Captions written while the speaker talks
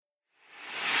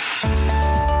Hello,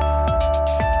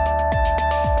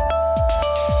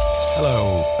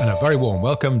 and a very warm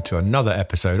welcome to another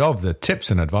episode of the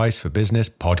Tips and Advice for Business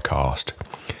podcast.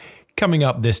 Coming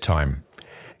up this time,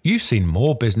 you've seen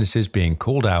more businesses being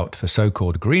called out for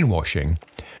so-called greenwashing,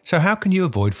 so how can you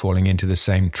avoid falling into the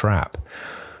same trap?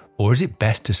 Or is it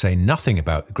best to say nothing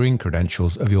about the green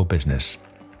credentials of your business?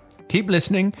 Keep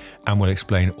listening and we'll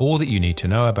explain all that you need to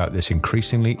know about this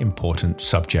increasingly important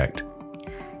subject.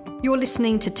 You're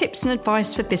listening to Tips and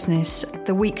Advice for Business,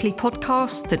 the weekly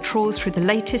podcast that trawls through the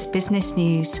latest business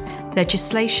news,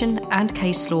 legislation and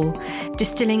case law,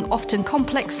 distilling often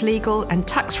complex legal and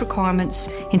tax requirements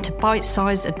into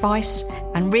bite-sized advice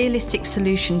and realistic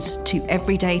solutions to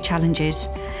everyday challenges.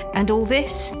 And all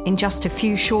this in just a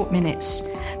few short minutes,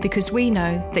 because we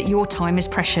know that your time is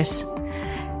precious.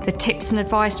 The Tips and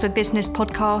Advice for Business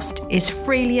podcast is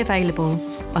freely available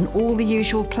on all the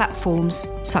usual platforms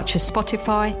such as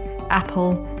Spotify,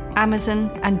 Apple,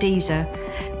 Amazon and Deezer,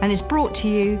 and is brought to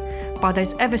you by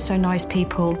those ever so nice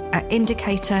people at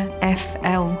Indicator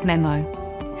FL Memo.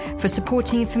 For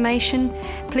supporting information,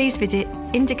 please visit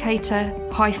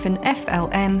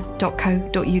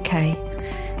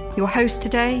indicator-flm.co.uk. Your host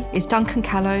today is Duncan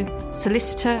Callow,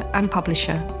 solicitor and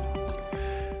publisher.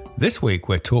 This week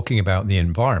we're talking about the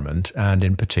environment and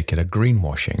in particular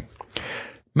greenwashing.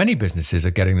 Many businesses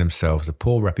are getting themselves a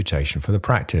poor reputation for the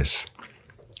practice.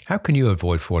 How can you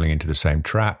avoid falling into the same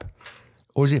trap?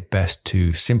 Or is it best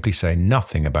to simply say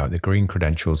nothing about the green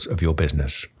credentials of your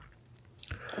business?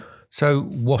 So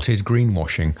what is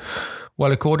greenwashing?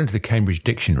 Well, according to the Cambridge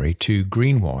Dictionary, to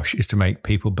greenwash is to make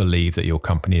people believe that your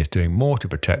company is doing more to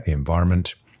protect the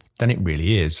environment than it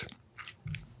really is.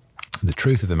 The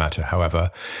truth of the matter,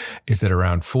 however, is that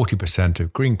around 40%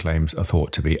 of green claims are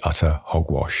thought to be utter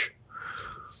hogwash.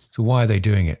 So why are they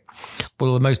doing it?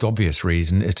 Well, the most obvious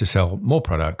reason is to sell more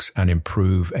products and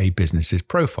improve a business's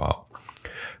profile.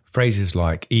 Phrases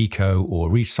like eco or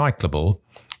recyclable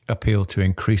appeal to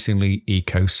increasingly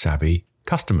eco-savvy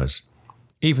customers.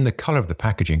 Even the colour of the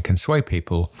packaging can sway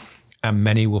people, and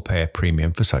many will pay a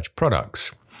premium for such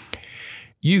products.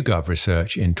 YouGov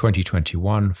research in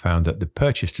 2021 found that the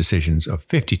purchase decisions of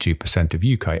 52% of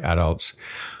UK adults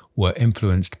were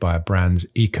influenced by a brand's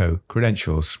eco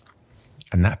credentials,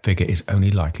 and that figure is only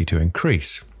likely to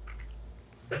increase.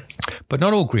 But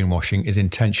not all greenwashing is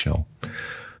intentional.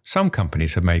 Some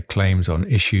companies have made claims on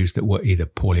issues that were either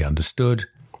poorly understood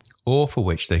or for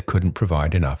which they couldn't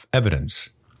provide enough evidence.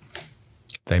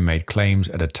 They made claims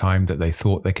at a time that they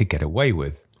thought they could get away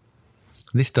with.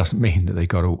 This doesn't mean that they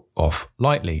got off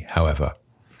lightly, however.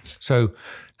 So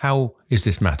how is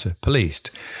this matter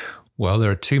policed? Well,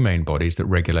 there are two main bodies that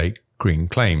regulate green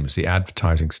claims: the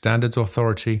Advertising Standards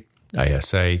Authority,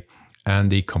 ASA, and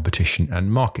the Competition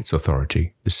and Markets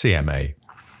Authority, the CMA.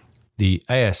 The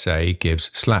ASA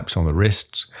gives slaps on the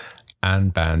wrists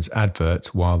and bans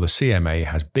adverts, while the CMA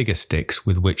has bigger sticks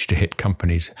with which to hit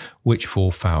companies which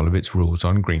fall foul of its rules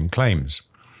on green claims.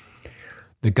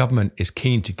 The government is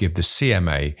keen to give the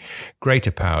CMA greater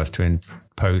powers to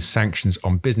impose sanctions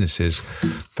on businesses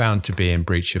found to be in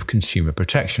breach of consumer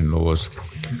protection laws,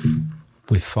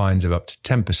 with fines of up to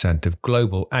 10% of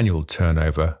global annual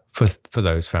turnover for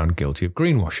those found guilty of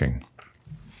greenwashing.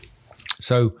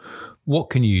 So,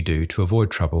 what can you do to avoid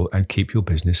trouble and keep your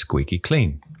business squeaky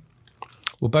clean?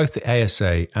 Well, both the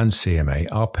ASA and CMA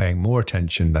are paying more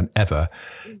attention than ever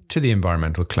to the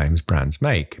environmental claims brands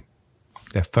make.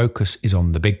 Their focus is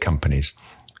on the big companies.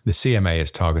 The CMA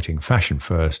is targeting fashion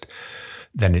first,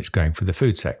 then it's going for the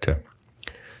food sector.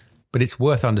 But it's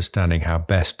worth understanding how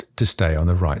best to stay on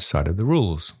the right side of the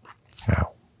rules.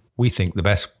 Now, we think the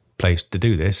best place to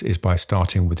do this is by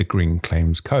starting with the Green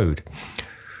Claims Code.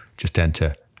 Just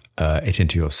enter it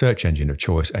into your search engine of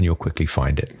choice and you'll quickly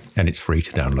find it, and it's free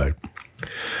to download.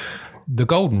 The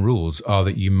golden rules are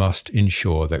that you must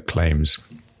ensure that claims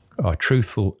are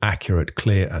truthful, accurate,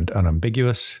 clear and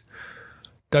unambiguous.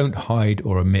 Don't hide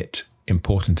or omit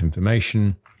important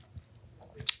information.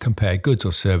 Compare goods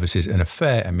or services in a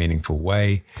fair and meaningful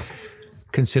way.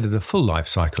 Consider the full life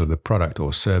cycle of the product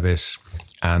or service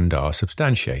and are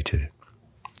substantiated.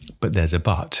 But there's a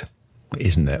but,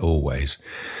 isn't there always?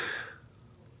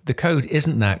 The code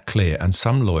isn't that clear, and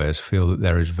some lawyers feel that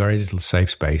there is very little safe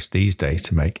space these days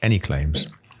to make any claims.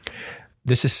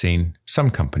 This has seen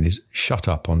some companies shut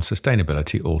up on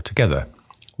sustainability altogether,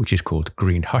 which is called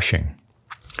greenwashing.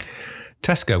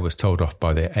 Tesco was told off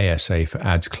by the ASA for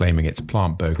ads claiming its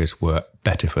plant burgers were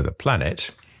better for the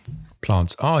planet.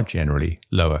 Plants are generally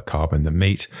lower carbon than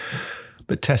meat,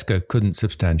 but Tesco couldn't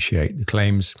substantiate the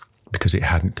claims because it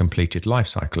hadn't completed life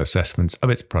cycle assessments of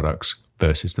its products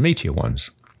versus the meatier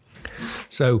ones.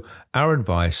 So our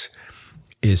advice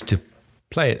is to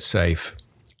play it safe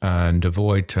and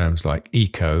avoid terms like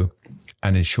eco,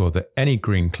 and ensure that any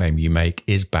green claim you make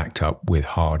is backed up with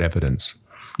hard evidence.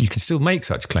 You can still make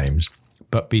such claims,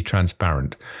 but be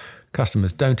transparent.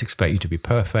 Customers don't expect you to be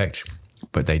perfect,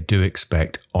 but they do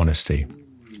expect honesty.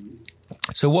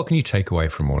 So what can you take away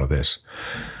from all of this?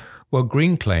 Well,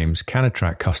 green claims can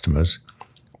attract customers,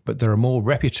 but there are more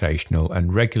reputational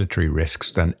and regulatory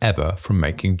risks than ever from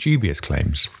making dubious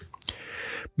claims.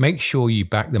 Make sure you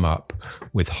back them up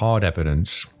with hard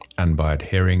evidence and by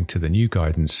adhering to the new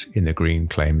guidance in the Green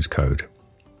Claims Code.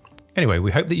 Anyway,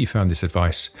 we hope that you found this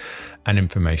advice and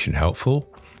information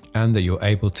helpful and that you're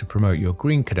able to promote your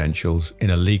green credentials in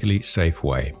a legally safe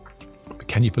way.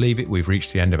 Can you believe it? We've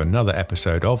reached the end of another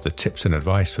episode of the Tips and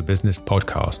Advice for Business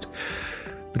podcast.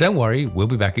 But don't worry, we'll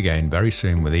be back again very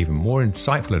soon with even more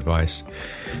insightful advice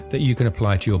that you can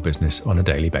apply to your business on a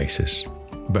daily basis.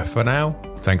 But for now,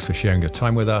 thanks for sharing your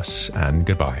time with us, and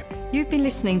goodbye. You've been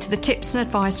listening to the Tips and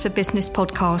Advice for Business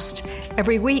podcast.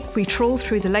 Every week we trawl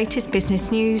through the latest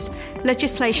business news,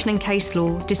 legislation and case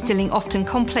law, distilling often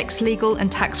complex legal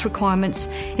and tax requirements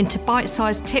into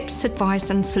bite-sized tips, advice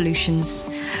and solutions.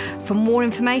 For more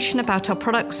information about our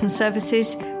products and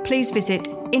services, please visit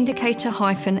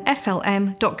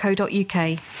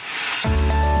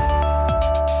indicator-flm.co.uk.